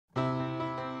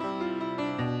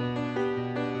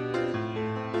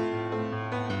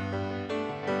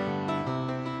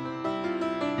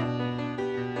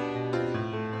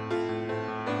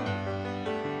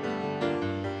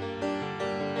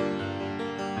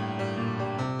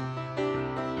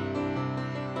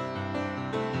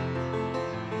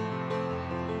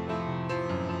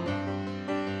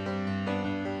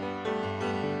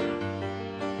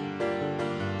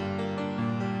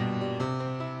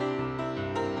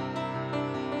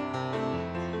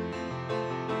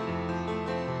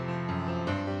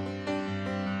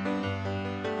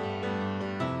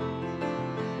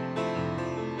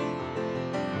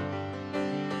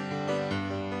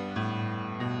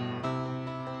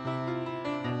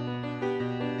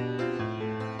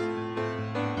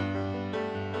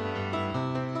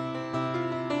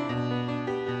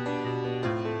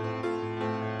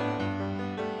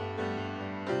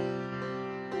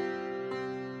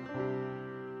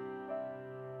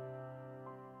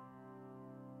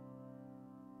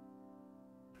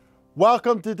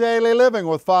Welcome to Daily Living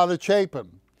with Father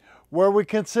Chapin, where we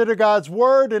consider God's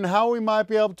Word and how we might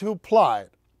be able to apply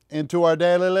it into our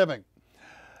daily living.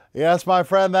 Yes, my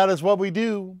friend, that is what we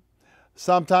do.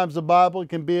 Sometimes the Bible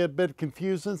can be a bit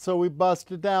confusing, so we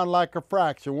bust it down like a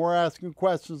fraction. We're asking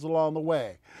questions along the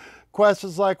way.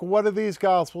 Questions like, what do these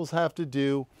Gospels have to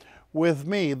do with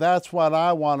me? That's what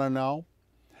I want to know.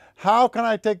 How can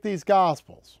I take these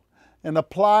Gospels and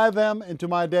apply them into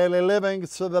my daily living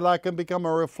so that I can become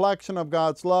a reflection of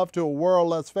God's love to a world,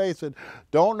 let's face it,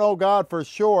 don't know God for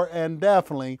sure and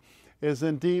definitely is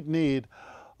in deep need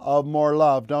of more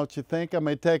love, don't you think? I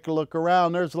mean, take a look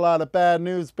around. There's a lot of bad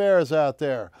news bears out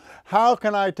there. How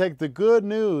can I take the good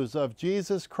news of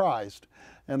Jesus Christ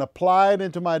and apply it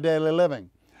into my daily living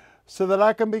so that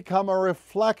I can become a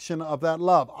reflection of that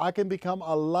love? I can become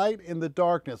a light in the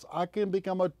darkness. I can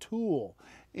become a tool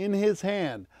in His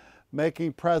hand,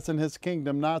 making present His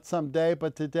kingdom, not someday,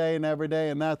 but today and every day,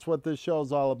 and that's what this show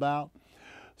is all about.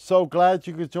 So glad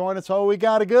you could join us. Oh, we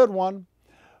got a good one.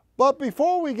 But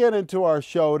before we get into our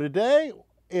show today,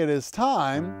 it is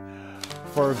time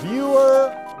for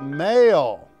viewer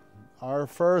mail. Our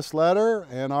first letter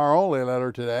and our only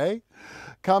letter today,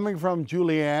 coming from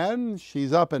Julianne.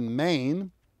 She's up in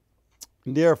Maine.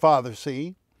 Dear Father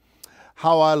C,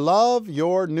 how I love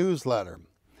your newsletter.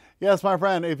 Yes, my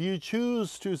friend, if you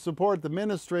choose to support the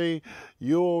ministry,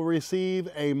 you will receive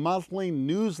a monthly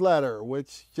newsletter,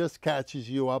 which just catches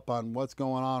you up on what's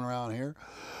going on around here.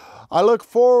 I look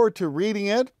forward to reading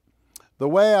it the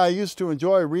way I used to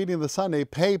enjoy reading the Sunday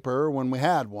paper when we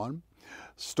had one.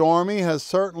 Stormy has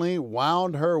certainly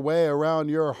wound her way around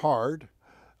your heart.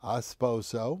 I suppose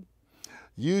so.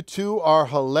 You two are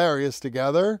hilarious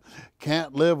together.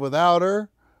 Can't live without her,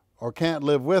 or can't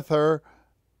live with her,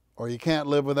 or you can't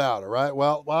live without her, right?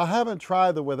 Well, I haven't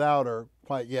tried the without her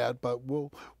quite yet, but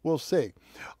we'll see.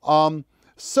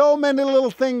 So many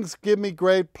little things give me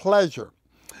great pleasure,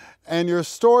 and your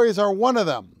stories are one of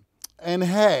them. And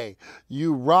hey,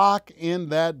 you rock in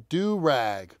that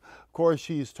do-rag. Of course,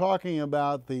 she's talking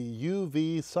about the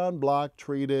UV sunblock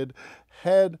treated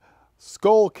head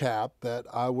skull cap that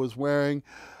I was wearing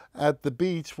at the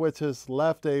beach, which has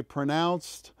left a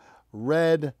pronounced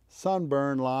red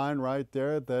sunburn line right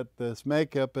there that this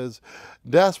makeup is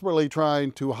desperately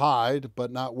trying to hide,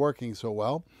 but not working so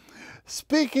well.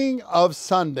 Speaking of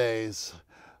Sundays,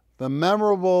 the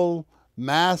memorable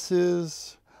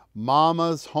masses,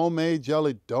 Mama's homemade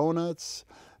jelly donuts,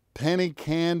 penny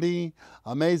candy,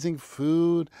 amazing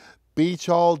food, beach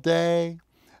all day.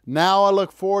 Now I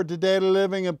look forward to daily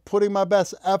living and putting my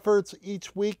best efforts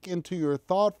each week into your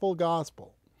thoughtful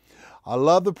gospel. I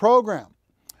love the program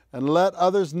and let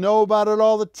others know about it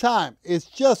all the time. It's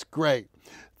just great.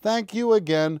 Thank you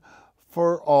again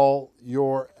for all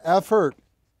your effort.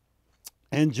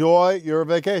 Enjoy your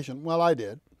vacation. Well, I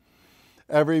did.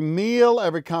 Every meal,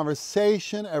 every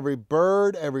conversation, every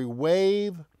bird, every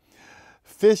wave,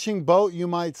 fishing boat you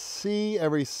might see,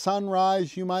 every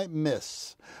sunrise you might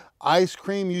miss, ice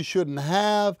cream you shouldn't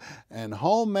have, and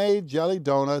homemade jelly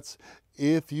donuts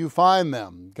if you find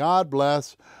them. God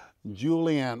bless,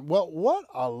 Julianne. Well, what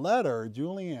a letter,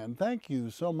 Julianne. Thank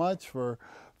you so much for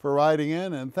writing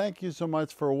in, and thank you so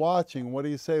much for watching. What do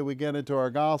you say we get into our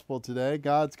gospel today?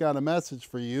 God's got a message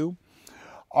for you.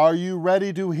 Are you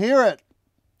ready to hear it?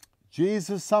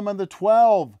 Jesus summoned the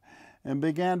 12 and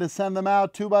began to send them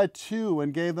out 2 by 2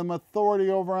 and gave them authority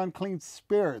over unclean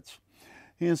spirits.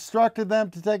 He instructed them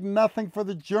to take nothing for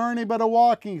the journey but a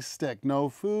walking stick, no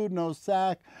food, no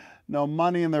sack, no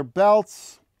money in their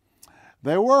belts.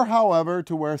 They were, however,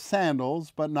 to wear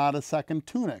sandals, but not a second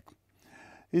tunic.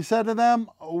 He said to them,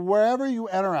 wherever you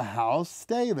enter a house,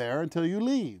 stay there until you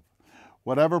leave.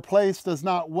 Whatever place does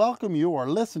not welcome you or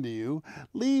listen to you,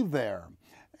 leave there,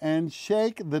 and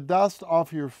shake the dust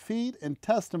off your feet in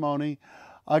testimony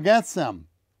against them.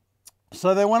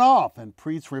 So they went off and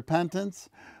preached repentance.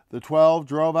 The 12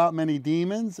 drove out many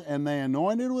demons, and they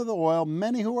anointed with oil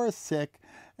many who were sick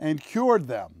and cured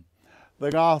them. The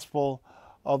gospel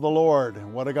of the Lord.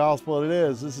 And what a gospel it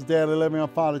is. This is Daily Living on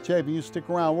Father Chapin. You stick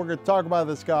around. We're going to talk about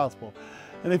this gospel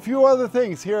and a few other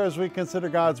things here as we consider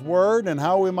God's Word and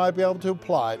how we might be able to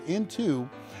apply it into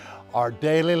our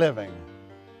daily living.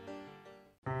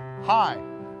 Hi,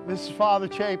 this is Father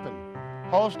Chapin,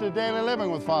 host of Daily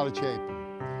Living with Father Chapin.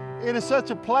 It is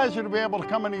such a pleasure to be able to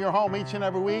come into your home each and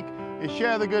every week and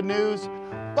share the good news,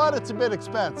 but it's a bit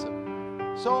expensive.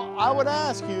 So I would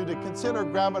ask you to consider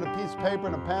grabbing a piece of paper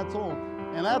and a pencil,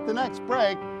 and at the next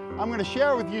break, I'm going to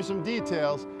share with you some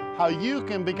details how you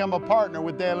can become a partner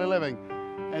with Daily Living.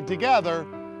 And together,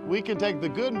 we can take the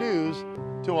good news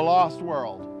to a lost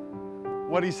world.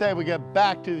 What do you say we get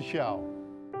back to the show?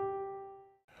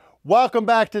 Welcome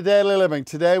back to Daily Living.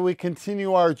 Today we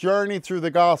continue our journey through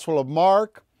the Gospel of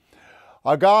Mark,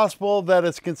 a gospel that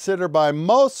is considered by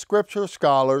most scripture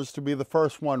scholars to be the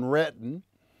first one written.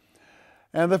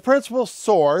 And the principal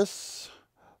source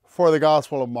for the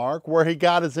Gospel of Mark, where he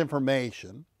got his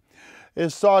information,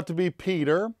 is thought to be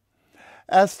Peter,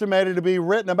 estimated to be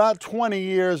written about 20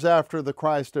 years after the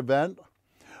Christ event.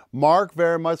 Mark,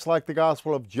 very much like the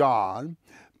Gospel of John,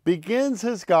 begins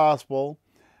his gospel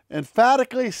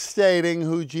emphatically stating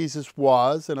who Jesus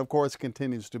was, and of course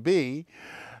continues to be,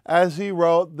 as he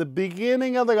wrote the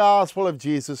beginning of the gospel of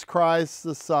Jesus Christ,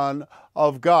 the Son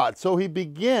of God. So he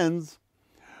begins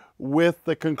with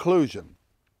the conclusion,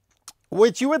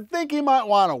 which you would think he might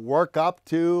want to work up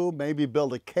to, maybe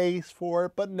build a case for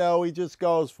it, but no, he just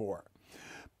goes for it.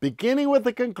 Beginning with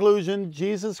the conclusion,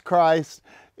 Jesus Christ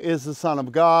is the Son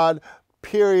of God,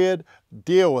 period,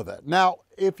 deal with it. Now,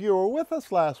 if you were with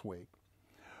us last week,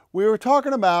 we were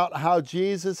talking about how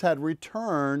Jesus had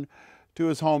returned to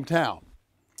his hometown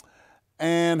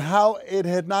and how it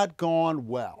had not gone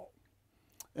well.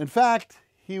 In fact,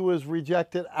 he was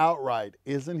rejected outright.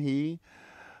 Isn't he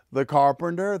the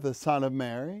carpenter, the son of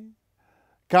Mary?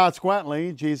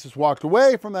 Consequently, Jesus walked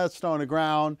away from that stony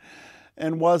ground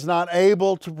and was not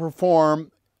able to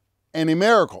perform any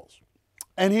miracles.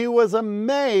 And he was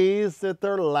amazed at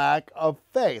their lack of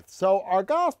faith. So our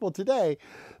gospel today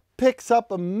picks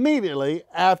up immediately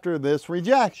after this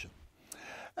rejection,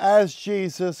 as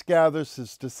Jesus gathers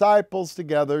his disciples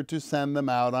together to send them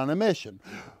out on a mission,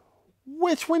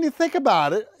 which, when you think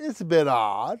about it, is a bit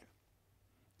odd.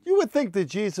 You would think that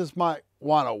Jesus might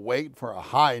want to wait for a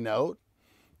high note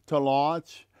to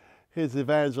launch his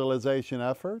evangelization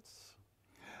efforts,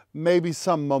 maybe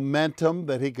some momentum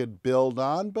that he could build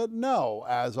on, but no,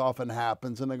 as often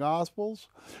happens in the Gospels,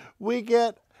 we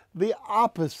get the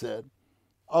opposite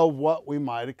of what we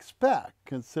might expect.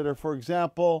 Consider, for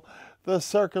example, the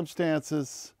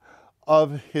circumstances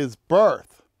of his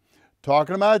birth.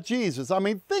 Talking about Jesus, I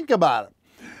mean, think about it.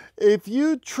 If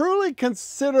you truly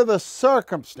consider the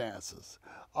circumstances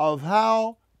of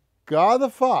how God the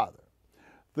Father,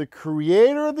 the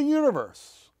creator of the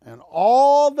universe, and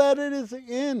all that it is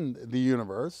in the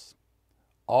universe,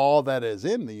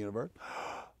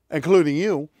 including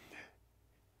you,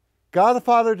 God the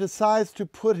Father decides to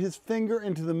put his finger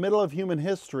into the middle of human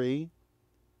history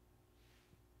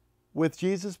with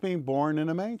Jesus being born in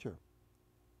a manger,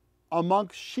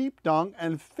 amongst sheep dung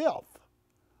and filth,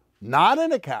 not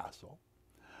in a castle,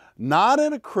 not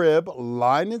in a crib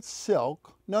lined in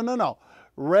silk, no,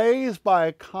 raised by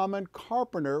a common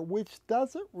carpenter, which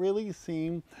doesn't really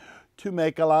seem to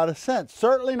make a lot of sense.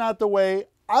 Certainly not the way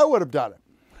I would have done it.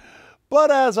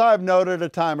 But as I've noted a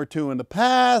time or two in the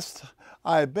past,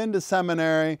 I've been to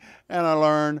seminary and I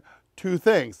learned two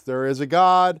things. There is a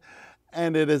God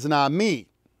and it is not me.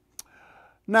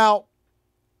 Now,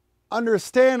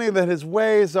 understanding that his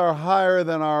ways are higher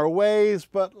than our ways,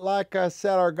 but like I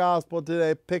said, our gospel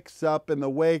today picks up in the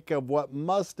wake of what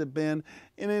must have been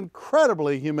an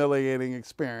incredibly humiliating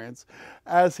experience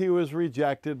as he was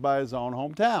rejected by his own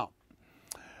hometown.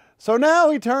 So now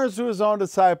he turns to his own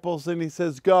disciples and he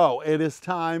says, go, it is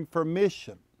time for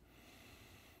mission.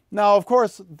 Now, of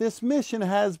course, this mission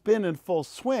has been in full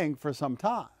swing for some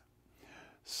time,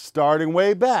 starting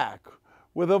way back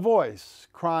with a voice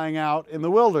crying out in the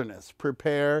wilderness,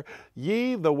 prepare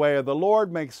ye the way of the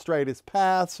Lord, make straight his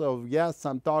path. So yes,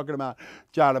 I'm talking about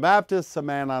John the Baptist, a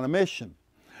man on a mission,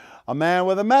 a man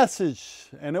with a message,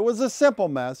 and it was a simple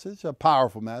message, a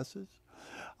powerful message,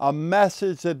 a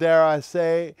message that, dare I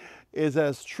say, is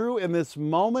as true in this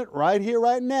moment right here,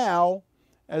 right now,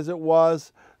 as it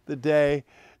was the day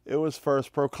it was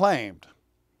first proclaimed.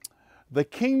 The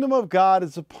kingdom of God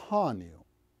is upon you,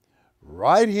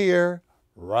 right here,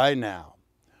 right now.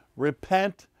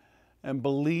 Repent and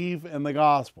believe in the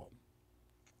gospel.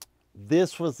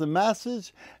 This was the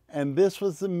message, and this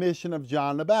was the mission of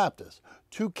John the Baptist,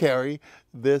 to carry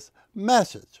this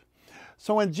message.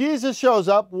 So when Jesus shows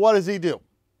up, what does he do?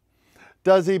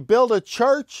 Does he build a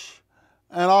church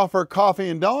and offer coffee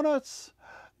and donuts?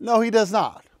 No, he does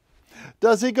not.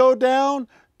 Does he go down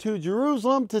to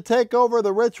Jerusalem to take over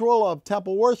the ritual of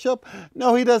temple worship?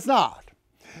 No, he does not.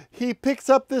 He picks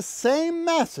up this same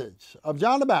message of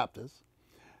John the Baptist,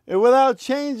 and without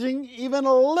changing even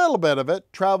a little bit of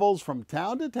it, travels from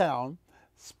town to town,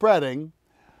 spreading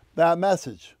that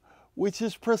message, which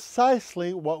is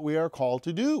precisely what we are called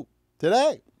to do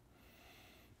today.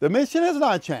 The mission has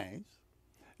not changed.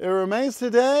 It remains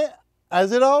today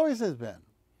as it always has been.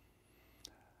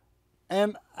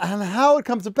 And how it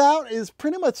comes about is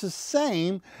pretty much the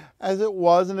same as it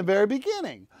was in the very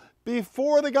beginning,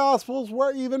 before the Gospels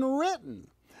were even written.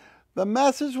 The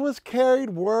message was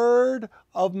carried word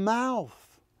of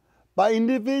mouth by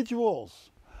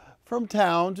individuals from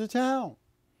town to town.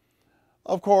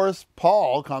 Of course,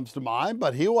 Paul comes to mind,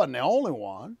 but he wasn't the only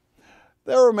one.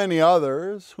 There were many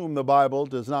others whom the Bible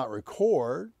does not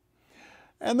record,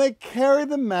 and they carried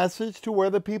the message to where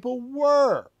the people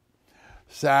were.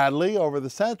 Sadly, over the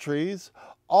centuries,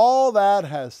 all that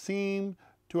has seemed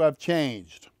to have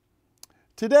changed.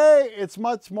 Today, it's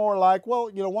much more like, well,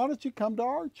 why don't you come to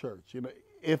our church?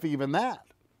 If even that.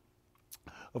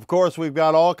 Of course, we've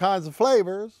got all kinds of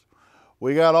flavors.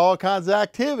 We got all kinds of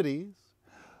activities.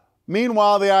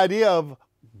 Meanwhile, the idea of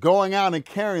going out and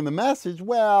carrying the message,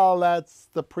 well, that's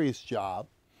the priest's job,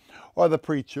 or the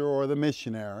preacher, or the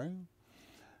missionary.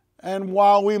 And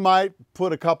while we might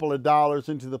put a couple of dollars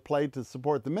into the plate to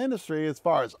support the ministry, as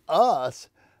far as us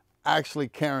actually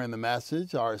carrying the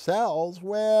message ourselves,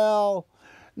 well,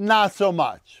 not so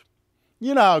much.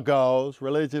 You know how it goes.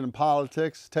 Religion and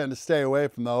politics tend to stay away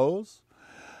from those.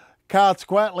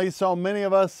 Consequently, so many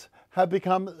of us have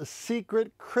become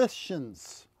secret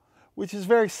Christians, which is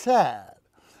very sad.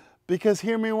 Because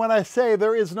hear me when I say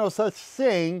there is no such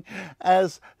thing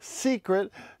as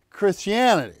secret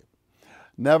Christianity.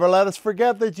 Never let us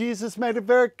forget that Jesus made it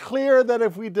very clear that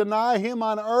if we deny him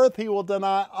on earth, he will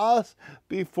deny us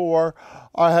before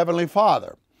our Heavenly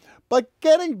Father. But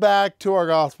getting back to our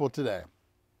gospel today,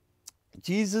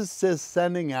 Jesus is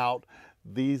sending out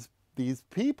these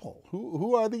people.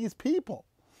 Who are these people?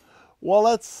 Well,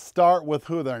 let's start with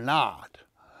who they're not.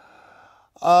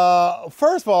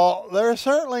 First of all, they're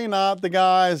certainly not the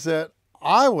guys that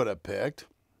I would have picked.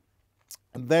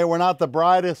 They were not the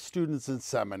brightest students in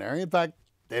seminary. In fact,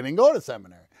 they didn't go to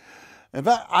seminary. In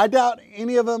fact, I doubt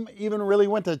any of them even really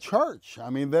went to church. I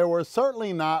mean, they were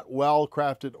certainly not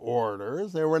well-crafted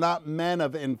orators. They were not men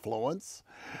of influence.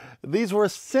 These were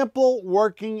simple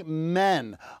working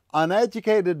men,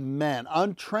 uneducated men,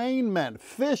 untrained men,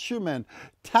 fishermen,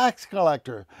 tax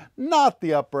collectors, not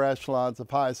the upper echelons of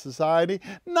high society,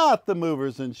 not the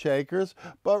movers and shakers,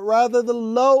 but rather the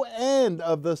low end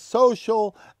of the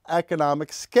social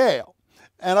economic scale.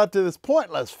 And up to this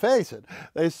point, let's face it,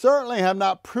 they certainly have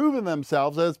not proven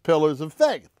themselves as pillars of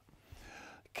faith.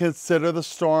 Consider the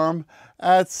storm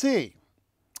at sea.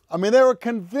 I mean, they were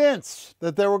convinced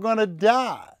that they were going to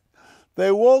die.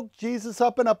 They woke Jesus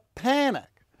up in a panic.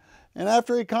 And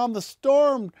after he calmed the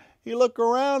storm, he looked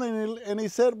around and he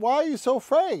said, "Why are you so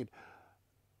afraid?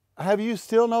 Have you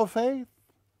still no faith?"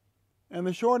 And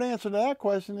the short answer to that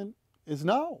question is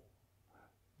no.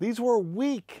 These were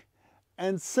weak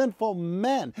and sinful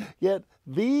men. Yet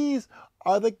these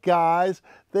are the guys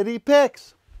that he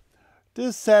picks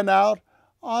to send out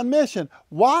on mission.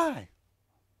 Why?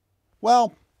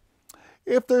 Well,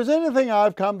 if there's anything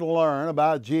I've come to learn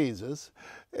about Jesus,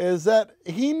 is that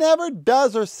he never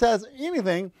does or says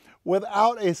anything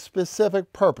without a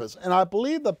specific purpose. And I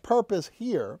believe the purpose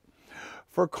here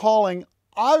for calling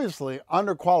obviously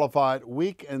underqualified,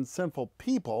 weak, and sinful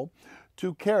people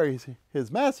to carry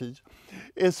his message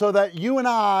is so that you and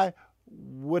I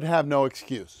would have no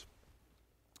excuse.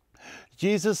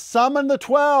 Jesus summoned the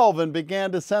 12 and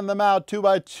began to send them out 2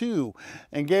 by 2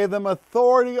 and gave them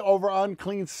authority over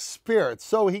unclean spirits.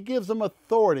 So he gives them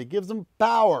authority, gives them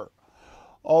power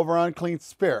over unclean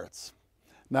spirits.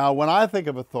 Now, when I think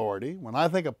of authority, when I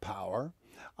think of power,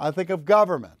 I think of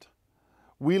government.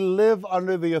 We live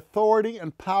under the authority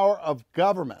and power of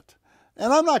government.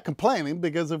 And I'm not complaining,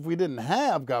 because if we didn't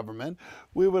have government,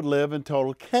 we would live in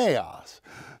total chaos.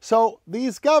 So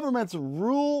these governments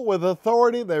rule with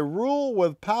authority, they rule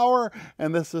with power,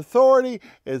 and this authority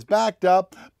is backed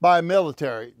up by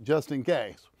military, just in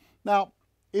case. Now,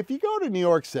 if you go to New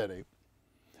York City,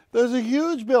 there's a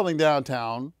huge building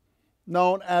downtown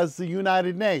known as the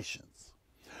United Nations.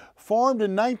 Formed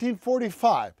in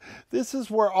 1945. This is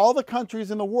where all the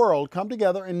countries in the world come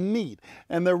together and meet,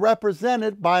 and they're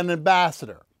represented by an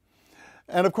ambassador.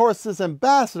 And of course, this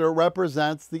ambassador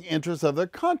represents the interests of their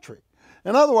country.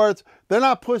 In other words, they're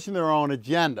not pushing their own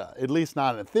agenda, at least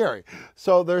not in theory.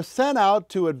 So they're sent out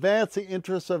to advance the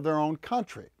interests of their own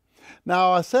country.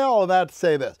 Now, I say all of that to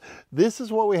say this. This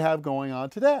is what we have going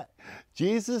on today.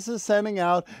 Jesus is sending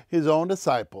out his own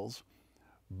disciples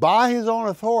by his own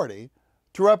authority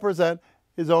to represent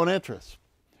his own interests,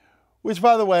 which,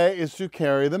 by the way, is to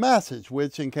carry the message,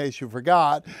 which, in case you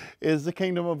forgot, is the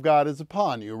kingdom of God is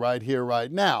upon you right here, right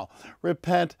now.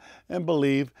 Repent and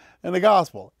believe in the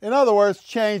gospel. In other words,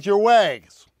 change your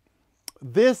ways.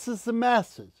 This is the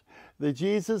message that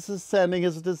Jesus is sending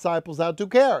his disciples out to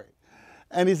carry.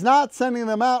 And he's not sending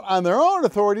them out on their own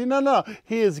authority. No.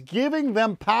 He is giving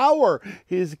them power.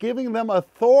 He is giving them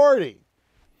authority.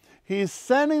 He's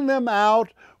sending them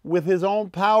out with his own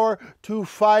power to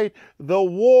fight the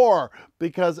war.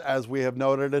 Because, as we have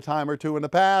noted a time or two in the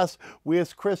past, we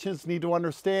as Christians need to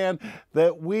understand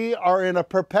that we are in a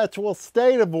perpetual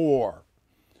state of war.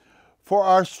 For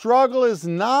our struggle is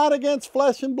not against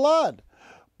flesh and blood,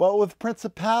 but with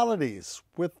principalities,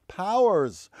 with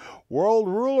powers, world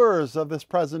rulers of this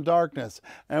present darkness,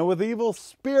 and with evil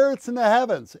spirits in the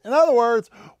heavens. In other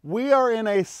words, we are in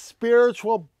a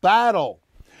spiritual battle.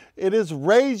 It is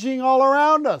raging all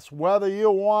around us. Whether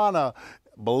you want to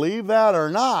believe that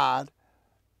or not,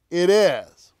 it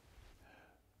is.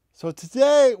 So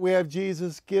today we have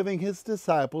Jesus giving his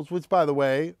disciples, which by the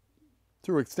way,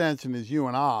 through extension is you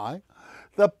and I,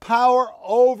 the power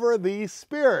over these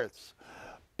spirits.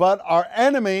 But our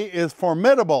enemy is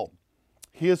formidable.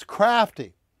 He is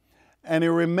crafty, and he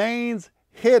remains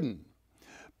hidden.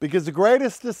 Because the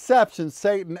greatest deception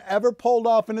Satan ever pulled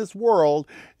off in this world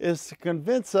is to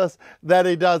convince us that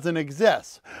he doesn't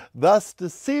exist, thus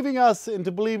deceiving us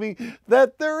into believing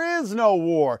that there is no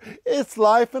war. It's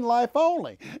life and life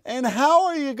only. And how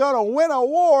are you going to win a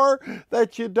war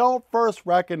that you don't first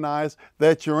recognize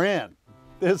that you're in?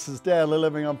 This is Daily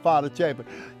Living. I'm Father Chapin.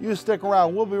 You stick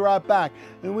around. We'll be right back,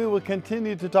 and we will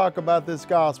continue to talk about this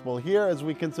gospel here as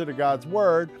we consider God's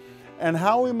Word and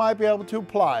how we might be able to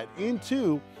apply it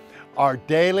into our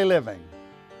daily living.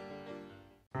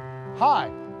 Hi,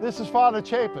 this is Father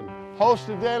Chapin, host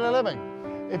of Daily Living.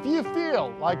 If you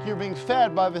feel like you're being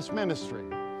fed by this ministry,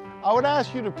 I would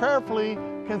ask you to prayerfully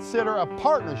consider a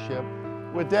partnership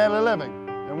with Daily Living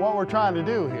and what we're trying to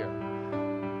do here.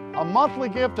 A monthly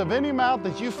gift of any amount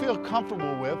that you feel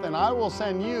comfortable with, and I will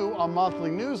send you a monthly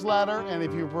newsletter, and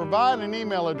if you provide an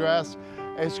email address,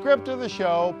 a script of the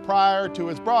show prior to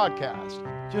its broadcast.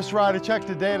 Just write a check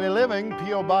to Daily Living,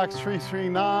 P.O. Box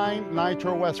 339,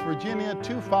 Nitro, West Virginia,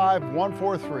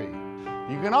 25143.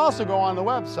 You can also go on the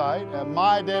website at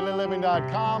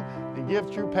mydailyliving.com and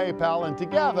give through PayPal, and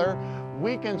together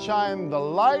we can shine the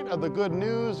light of the good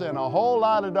news in a whole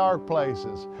lot of dark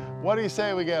places. What do you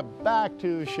say we get back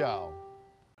to the show?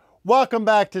 Welcome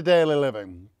back to Daily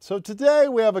Living. So today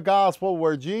we have a gospel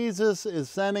where Jesus is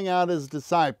sending out his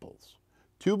disciples,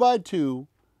 2 by 2,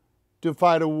 to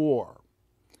fight a war.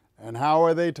 And how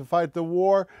are they to fight the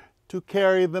war? To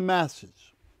carry the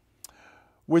message,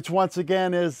 which once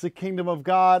again is the kingdom of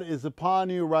God is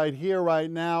upon you right here, right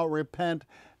now. Repent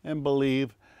and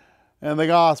believe in the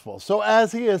gospel. So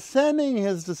as he is sending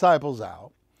his disciples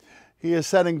out, he is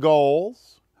setting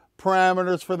goals,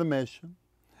 parameters for the mission,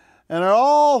 and it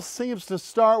all seems to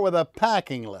start with a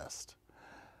packing list,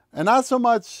 and not so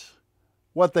much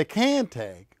what they can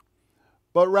take,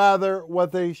 but rather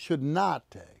what they should not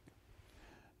take.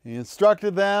 He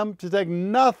instructed them to take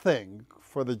nothing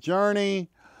for the journey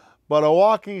but a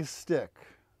walking stick,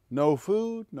 no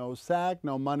food, no sack,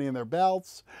 no money in their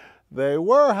belts. They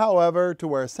were, however, to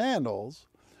wear sandals,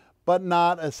 but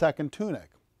not a second tunic.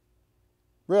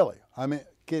 Really, I mean,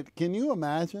 can you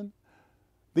imagine?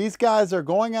 These guys are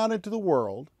going out into the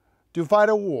world to fight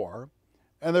a war,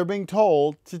 and they're being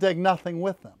told to take nothing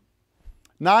with them.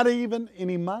 Not even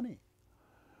any money.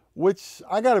 Which,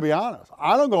 I got to be honest,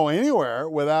 I don't go anywhere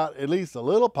without at least a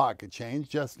little pocket change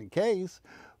just in case.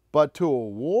 But to a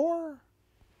war?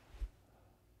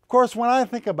 Of course, when I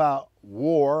think about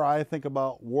war, I think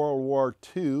about World War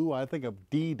II. I think of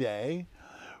D-Day,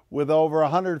 with over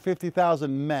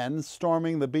 150,000 men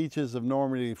storming the beaches of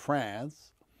Normandy,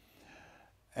 France.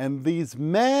 And these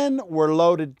men were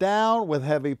loaded down with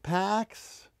heavy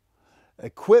packs,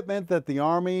 equipment that the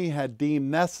army had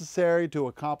deemed necessary to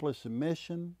accomplish the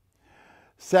mission.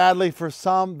 Sadly for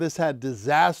some, this had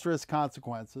disastrous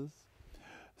consequences.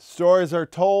 Stories are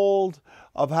told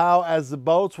of how, as the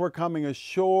boats were coming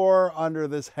ashore under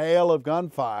this hail of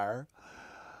gunfire,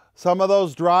 some of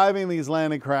those driving these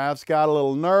landing crafts got a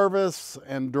little nervous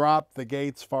and dropped the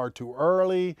gates far too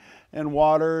early in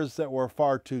waters that were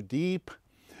far too deep.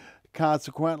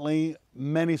 Consequently,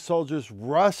 many soldiers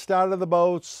rushed out of the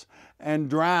boats and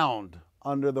drowned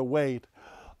under the weight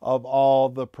of all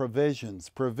the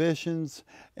provisions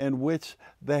in which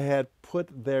they had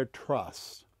put their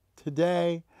trust.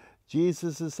 Today,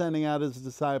 Jesus is sending out his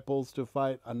disciples to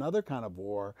fight another kind of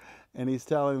war, and he's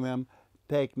telling them,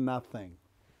 take nothing.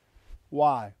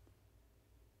 Why?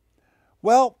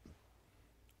 Well,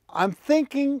 I'm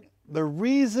thinking the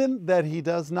reason that he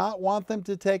does not want them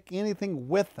to take anything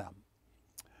with them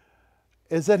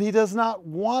is that he does not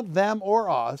want them or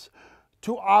us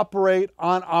to operate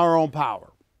on our own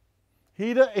power.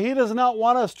 He does not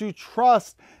want us to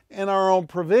trust in our own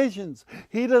provisions.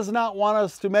 He does not want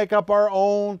us to make up our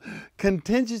own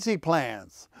contingency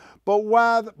plans. but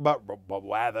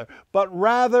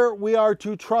rather we are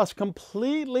to trust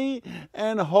completely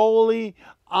and wholly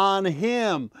on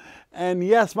Him. And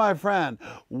yes, my friend,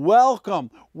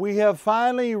 welcome. We have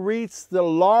finally reached the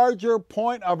larger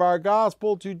point of our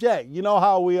gospel today. You know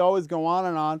how we always go on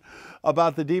and on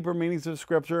about the deeper meanings of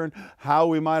Scripture and how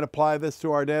we might apply this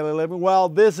to our daily living? Well,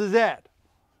 this is it.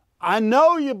 I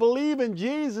know you believe in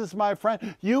Jesus, my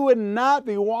friend. You would not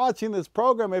be watching this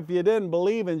program if you didn't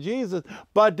believe in Jesus,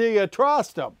 but do you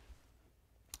trust Him?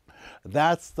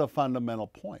 That's the fundamental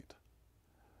point.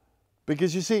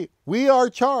 Because you see, we are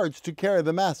charged to carry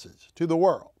the message to the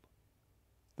world.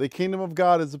 The kingdom of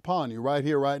God is upon you right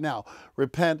here, right now.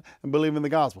 Repent and believe in the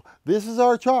gospel. This is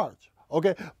our charge,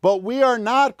 okay? But we are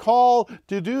not called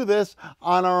to do this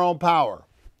on our own power,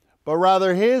 but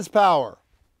rather His power.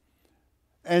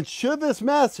 And should this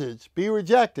message be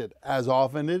rejected, as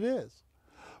often it is,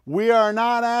 we are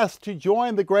not asked to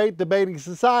join the great debating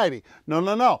society.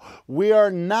 No. We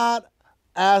are not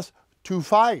asked to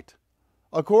fight.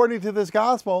 According to this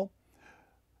gospel,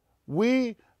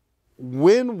 when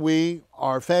we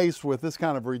are faced with this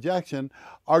kind of rejection,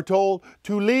 are told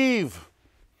to leave,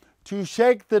 to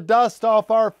shake the dust off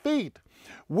our feet,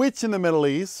 which in the Middle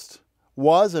East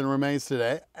was and remains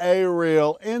today a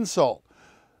real insult.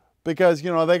 Because,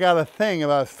 you know, they got a thing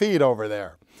about feet over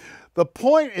there. The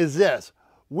point is this: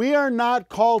 we are not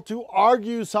called to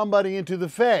argue somebody into the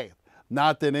faith.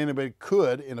 Not that anybody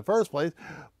could in the first place,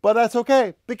 but that's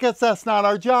okay, because that's not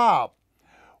our job.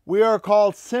 We are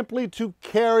called simply to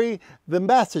carry the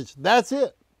message. That's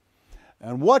it.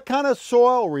 And what kind of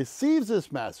soil receives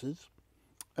this message,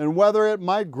 and whether it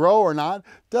might grow or not,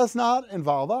 does not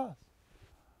involve us.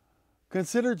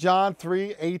 Consider John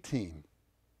 3:18.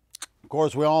 Of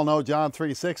course, we all know John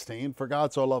 3:16, for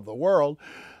God so loved the world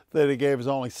that He gave His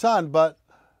only Son. But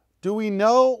do we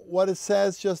know what it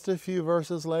says just a few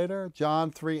verses later?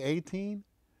 John 3:18.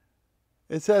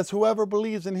 It says, whoever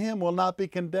believes in Him will not be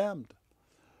condemned.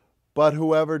 But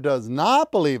whoever does not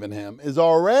believe in Him is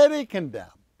already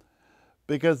condemned,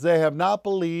 because they have not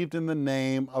believed in the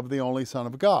name of the only Son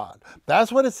of God.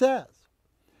 That's what it says.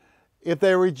 If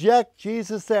they reject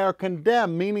Jesus, they are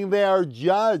condemned, meaning they are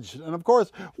judged. And of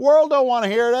course, world don't want to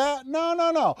hear that.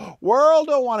 No. World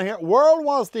don't want to hear. World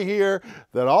wants to hear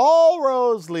that all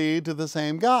roads lead to the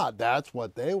same God. That's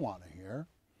what they want to hear.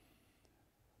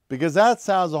 Because that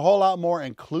sounds a whole lot more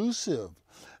inclusive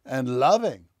and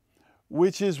loving,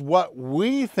 which is what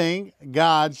we think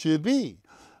God should be.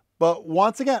 But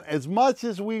once again, as much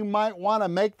as we might want to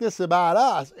make this about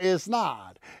us, it's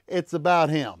not. It's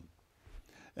about Him.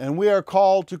 And we are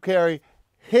called to carry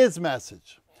His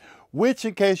message, which,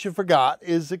 in case you forgot,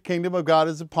 is the kingdom of God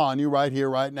is upon you right here,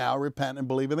 right now. Repent and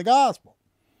believe in the gospel.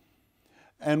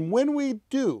 And when we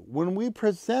do, when we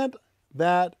present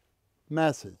that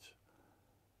message,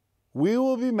 we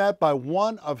will be met by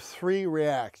one of three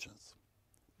reactions.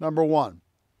 Number one,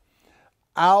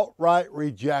 outright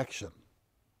rejection.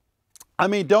 I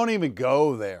mean, don't even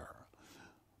go there.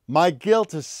 My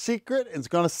guilt is secret and it's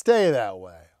going to stay that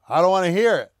way. I don't want to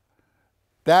hear it.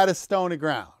 That is stony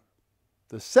ground.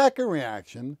 The second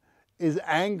reaction is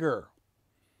anger,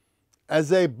 as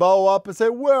they bow up and say,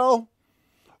 well,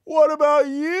 what about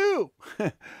you?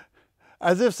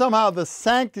 As if somehow the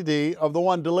sanctity of the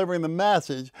one delivering the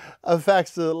message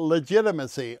affects the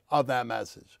legitimacy of that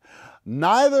message.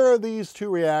 Neither of these two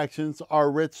reactions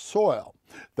are rich soil.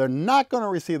 They're not going to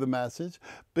receive the message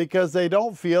because they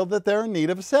don't feel that they're in need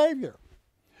of a Savior.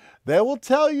 They will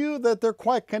tell you that they're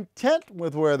quite content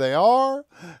with where they are.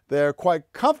 They're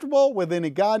quite comfortable with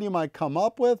any God you might come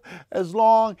up with, as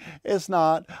long as it's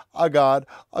not a God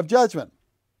of judgment.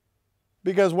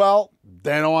 Because, well,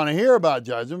 they don't want to hear about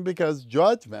judgment, because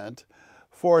judgment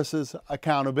forces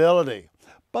accountability.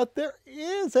 But there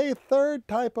is a third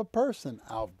type of person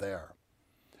out there.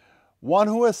 One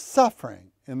who is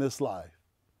suffering in this life.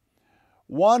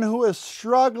 One who is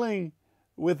struggling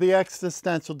with the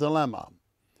existential dilemma.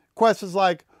 Questions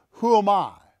like, who am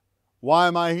I? Why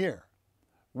am I here?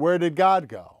 Where did God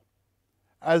go?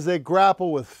 As they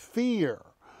grapple with fear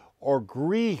or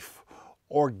grief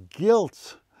or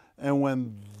guilt, and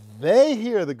when they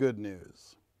hear the good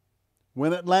news,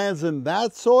 when it lands in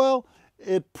that soil,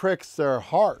 it pricks their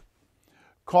heart,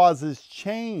 causes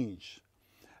change,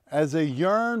 as they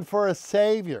yearn for a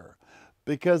Savior,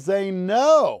 because they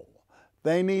know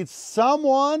they need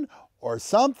someone or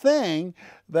something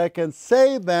that can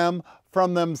save them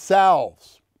from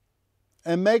themselves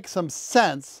and make some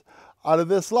sense out of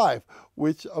this life,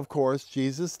 which, of course,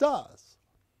 Jesus does.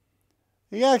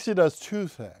 He actually does two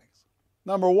things.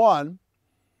 Number one,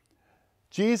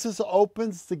 Jesus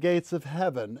opens the gates of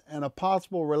heaven and a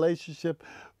possible relationship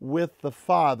with the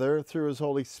Father through His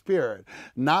Holy Spirit.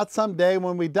 Not someday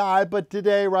when we die, but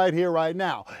today, right here, right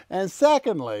now. And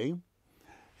secondly,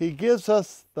 He gives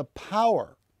us the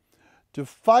power to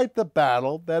fight the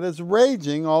battle that is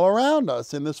raging all around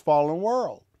us in this fallen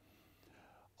world.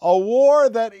 A war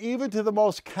that even to the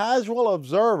most casual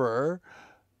observer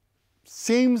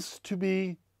seems to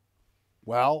be,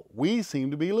 well, we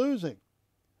seem to be losing.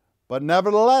 But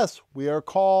nevertheless, we are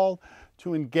called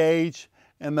to engage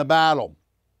in the battle.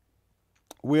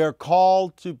 We are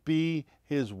called to be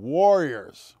His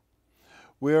warriors.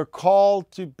 We are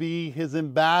called to be His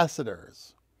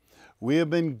ambassadors. We have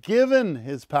been given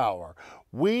His power.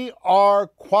 We are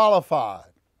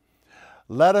qualified.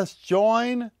 Let us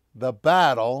join the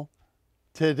battle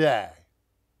today.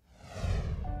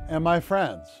 And my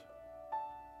friends,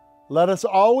 let us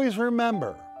always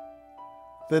remember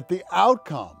that the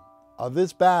outcome of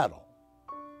this battle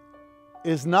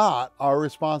is not our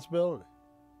responsibility.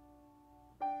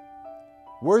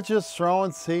 We're just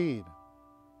throwing seed.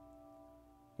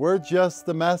 We're just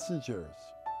the messengers.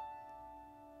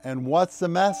 And what's the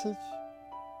message?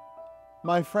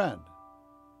 My friend,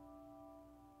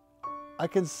 I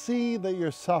can see that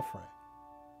you're suffering.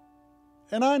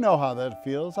 And I know how that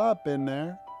feels. I've been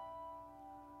there.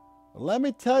 But let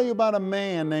me tell you about a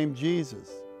man named Jesus.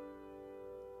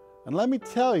 And let me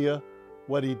tell you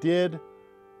what He did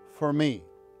for me.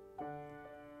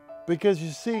 Because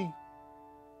you see,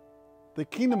 the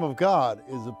kingdom of God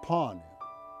is upon you.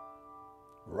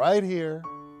 Right here,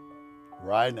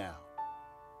 right now.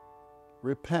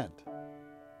 Repent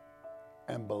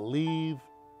and believe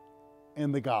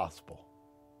in the gospel.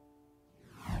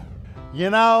 You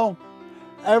know,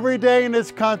 every day in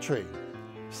this country,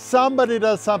 somebody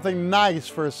does something nice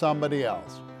for somebody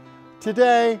else.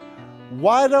 Today,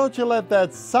 why don't you let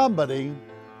that somebody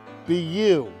be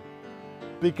you?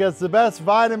 Because the best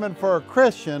vitamin for a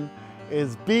Christian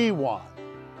is B1.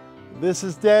 This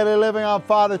is Daily Living on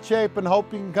Father Chapin.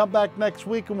 Hope you can come back next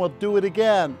week and we'll do it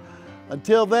again.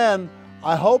 Until then,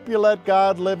 I hope you let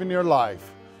God live in your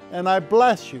life. And I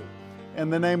bless you in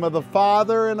the name of the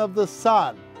Father and of the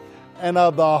Son and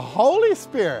of the Holy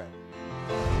Spirit.